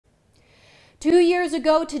2 years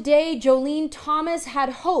ago today, Jolene Thomas had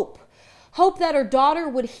hope. Hope that her daughter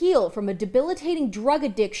would heal from a debilitating drug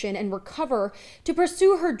addiction and recover to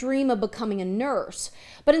pursue her dream of becoming a nurse.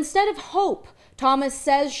 But instead of hope, Thomas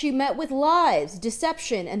says she met with lies,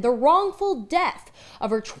 deception, and the wrongful death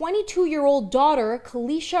of her 22-year-old daughter,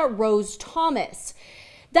 Kalisha Rose Thomas.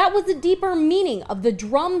 That was the deeper meaning of the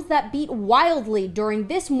drums that beat wildly during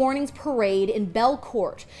this morning's parade in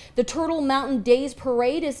Belcourt. The Turtle Mountain Days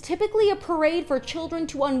Parade is typically a parade for children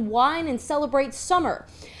to unwind and celebrate summer.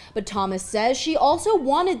 But Thomas says she also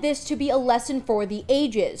wanted this to be a lesson for the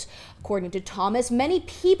ages. According to Thomas, many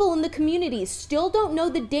people in the community still don't know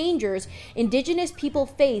the dangers Indigenous people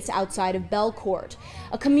face outside of Belcourt.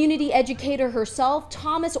 A community educator herself,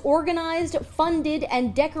 Thomas organized, funded,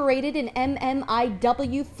 and decorated an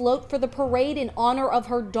MMIW float for the parade in honor of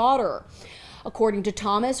her daughter. According to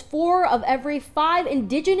Thomas, 4 of every 5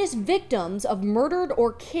 Indigenous victims of murdered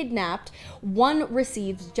or kidnapped, 1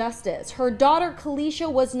 receives justice. Her daughter Kalisha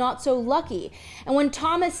was not so lucky, and when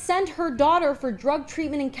Thomas sent her daughter for drug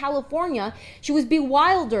treatment in California, she was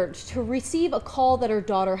bewildered to receive a call that her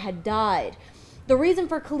daughter had died. The reason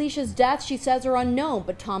for Kalisha's death, she says, are unknown,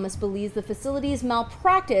 but Thomas believes the facility's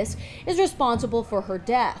malpractice is responsible for her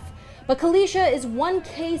death. But Kalisha is one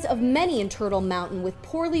case of many in Turtle Mountain, with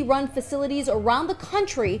poorly run facilities around the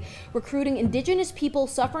country recruiting Indigenous people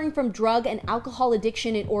suffering from drug and alcohol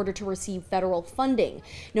addiction in order to receive federal funding.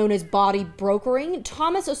 Known as body brokering,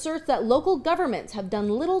 Thomas asserts that local governments have done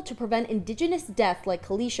little to prevent Indigenous death like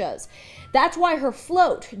Kalisha's. That's why her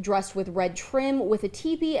float, dressed with red trim with a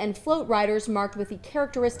teepee and float riders marked with the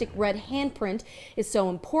characteristic red handprint, is so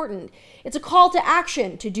important. It's a call to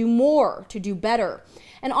action, to do more, to do better.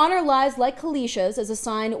 And honor lives like Kalisha's as a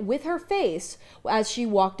sign with her face as she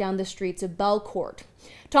walked down the streets of Belcourt.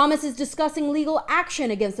 Thomas is discussing legal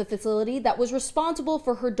action against the facility that was responsible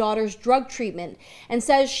for her daughter's drug treatment and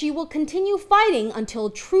says she will continue fighting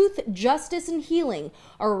until truth, justice, and healing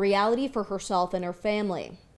are a reality for herself and her family.